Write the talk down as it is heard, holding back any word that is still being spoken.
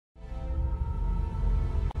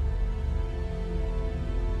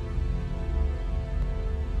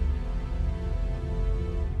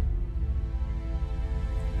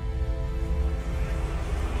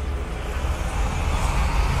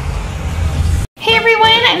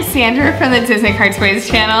Sandra from the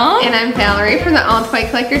DisneyCarToys channel. And I'm Valerie from the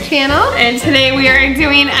AllToyCollector channel. And today we are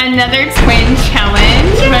doing another twin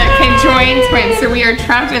challenge, but conjoined twins. So we are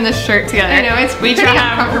trapped in the shirt together. I know, it's we each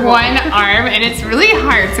have one arm, and it's really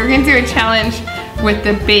hard. So we're gonna do a challenge with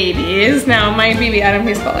the babies. Now my baby Adam,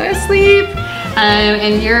 he's falling asleep.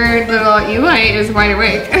 And your little Eli is wide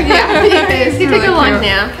awake. Yeah, he is. He took a long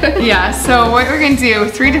nap. Yeah, so what we're gonna do,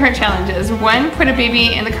 3 different challenges. One, put a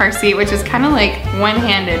baby in the car seat, which is kind of like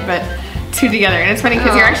one-handed, but 2 together. And it's funny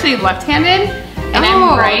because you're actually left-handed, and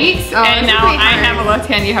I'm right. And now I have a left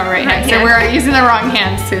hand, you have a right hand. So we're using the wrong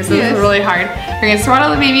hands too, so this is really hard. We're gonna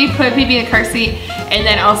swaddle the baby, put a baby in the car seat, and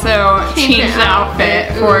then also change the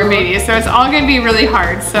outfit for baby. So it's all gonna be really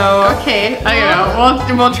hard. So okay, I don't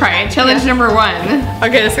know. We'll try it. Challenge number 1.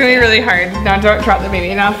 Okay, this is gonna be really hard. Now don't drop the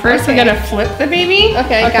baby. Now first we're gonna flip the baby.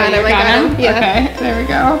 Okay, got him. I got him. Yeah. Okay, there we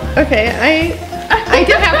go. Okay, I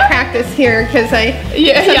did have practice here because I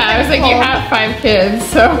I was like, you have 5 kids,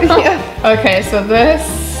 so okay, so this.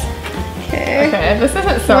 Okay, this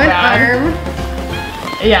isn't so bad. One arm.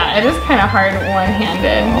 Yeah, it is kind of hard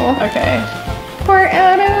one-handed. Okay. Poor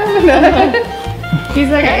Adam. He's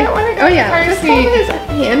like, I don't want to go. Oh yeah, just hold his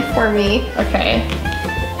hand for me. Okay.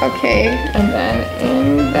 Okay. And then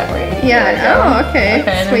in that way. Yeah. Oh, okay.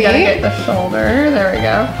 Okay, and sweet. then we gotta get the shoulder. There we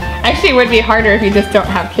go. Actually, it would be harder if you just don't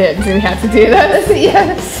have kids and you have to do this.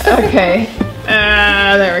 Yes. Okay.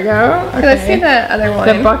 There we go. Okay. Let's see the other one.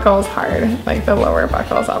 The buckle's hard. Like the lower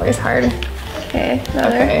buckle is always hard. Okay.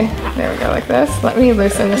 Another. Okay. There we go, like this. Let me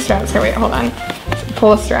loosen the straps here. Wait, hold on.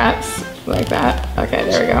 Pull the straps like that. Okay,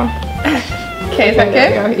 there we go. Okay, is that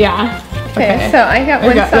good? Yeah. Okay, so I got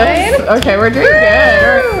one side. This. Okay, we're doing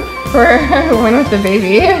good. We're one with the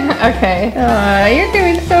baby. Okay. Oh, you're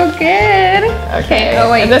doing so good. Okay. Oh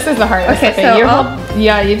wait. And this is the hardest. Okay, so you hold.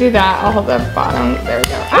 Yeah, you do that. I'll hold the bottom. There we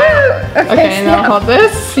go. Okay, and I'll hold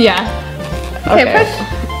this. Yeah. Okay, push.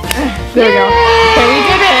 There we go. Okay, we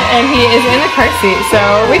did it, and he is in the car seat, so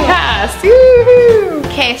we passed. Woo-hoo.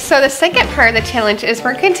 Okay, so the second part of the challenge is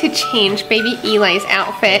we're going to change baby Eli's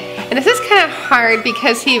outfit, and this is kind of hard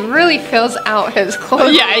because he really fills out his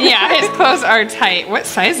clothes. Yeah, his clothes are tight. What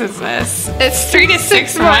size is this? It's 3 to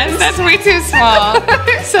 6 months. That's way too small.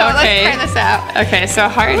 So let's try this out. Okay, so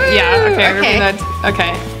hard. Woo, Yeah.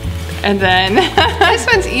 Okay. And then this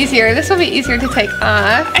one's easier. This will be easier to take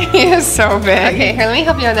off. He is so big. Okay, here, let me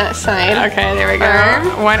help you on that side. Okay, there we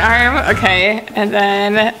go. One arm. Okay, and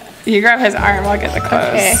then you grab his arm. I'll get the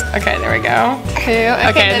clothes. Okay, there we go. 2.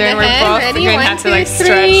 Okay, then we're both ready? going to 1, have to 2, like 3.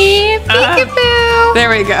 stretch. Peekaboo. There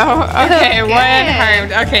we go. Okay, Good. one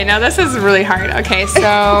armed. Okay, now this is really hard. Okay,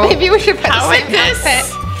 so maybe we should put the same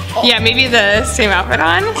outfit. Yeah, maybe the same outfit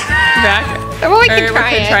on. Back. Well, we can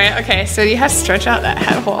try it. Okay, so you have to stretch out that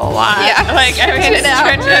head hole a lot. Yeah, like I mean,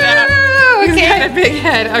 stretch it out. He's got a big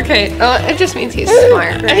head. Okay. Oh, it just means he's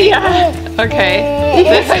smart, right? Yeah. Okay.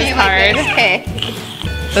 This is hard. Okay.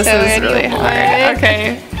 This is really hard.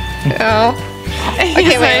 Okay. Oh.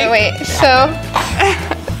 Okay, wait. So.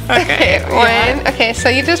 Okay. 1. Okay, so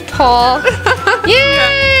you just pull.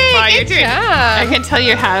 Yay! Wow, Good job. I can tell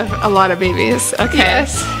you have a lot of babies. Okay.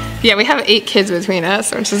 Yes. Yeah, we have 8 kids between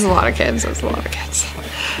us, which is a lot of kids. That's a lot of kids.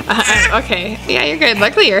 Okay. Yeah, you're good.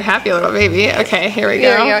 Luckily, you're a happy little baby. Okay, here we go.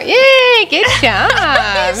 There we go. Yay! Good job.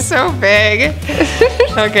 He's so big.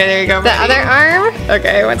 Okay, there you go. The other arm.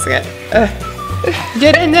 Okay, once again.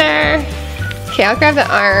 Get in there. Okay, I'll grab the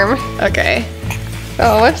arm. Okay.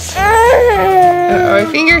 Oh, whoops. My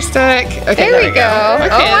finger stuck. Okay, there we go.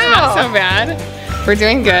 Okay, oh, it's not so bad. We're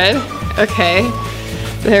doing good. Okay.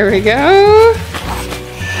 There we go.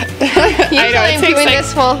 Usually I'm doing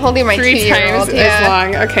this while holding my 3 2-year-old. times as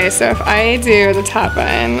long. Okay, so if I do the top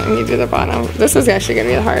button and you do the bottom, this is actually going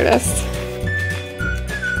to be the hardest.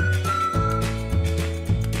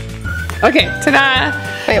 Okay, ta-da!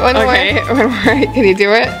 Wait, one more. Okay, one more. Can you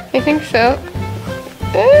do it? I think so.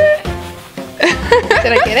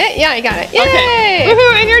 Did I get it? Yeah, I got it. Yay! Okay.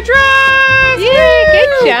 Woohoo! In your dress! Yay! Good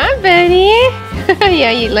job, buddy.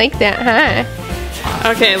 Yeah, you like that, huh?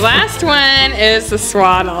 Okay, last one is the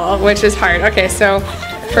swaddle, which is hard. Okay, so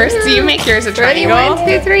first, do you make yours a triangle? Ready?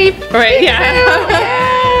 1, 2, 3. Wait, yeah.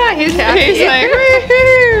 Yeah, he's happy. He's like,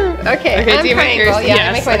 woohoo! Okay, do you make yours? Yeah,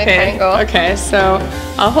 yes, I make mine a triangle. Okay, so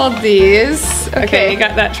I'll hold these. Okay, you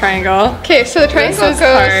got that triangle. Okay, so the triangle goes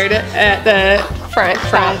hard at the front.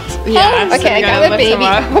 Yeah. Okay, so I got the baby.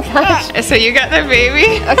 Oh gosh. So you got the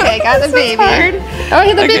baby? Okay, I got the baby. Oh,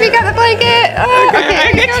 the baby got the blanket. Oh, okay.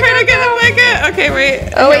 I can try to get the blanket. Okay,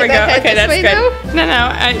 wait. Oh, wait, here we go. Okay, that's way, good. though?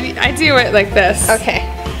 No, I do it like this. Okay.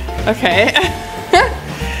 Okay.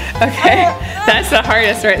 Okay, that's the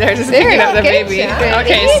hardest right there, just picking up the baby.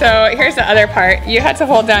 Okay, so here's the other part. You had to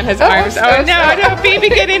hold down his arms. Oh no, baby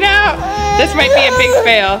getting out. This might be a big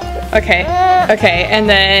fail. Okay, and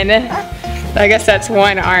then I guess that's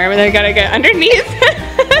one arm, and then we gotta get underneath.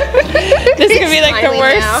 This is gonna be like the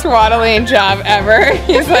worst swaddling job ever.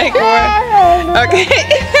 He's like, what? Okay,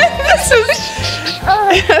 this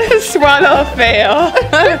is swaddle fail.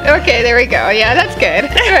 Okay, there we go. Yeah, that's good.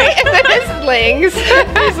 Right, and then his legs.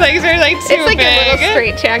 His legs are like too big. It's like a little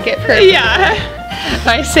straight jacket. Yeah.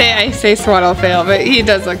 I say swaddle fail, but he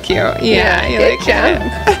does look cute. Yeah, good job.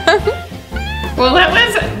 Well, that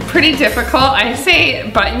was pretty difficult. I say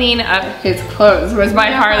buttoning up his clothes was by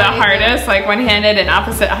far the hardest, like one-handed and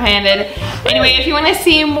opposite-handed. Anyway, if you want to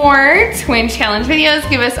see more twin challenge videos,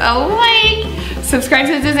 give us a like. Subscribe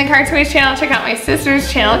to the DisneyCarToys channel. Check out my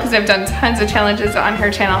sister's channel because I've done tons of challenges on her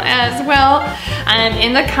channel as well. And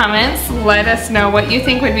in the comments, let us know what you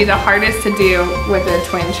think would be the hardest to do with a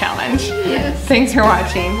twin challenge. Yes. Thanks for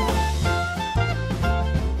watching.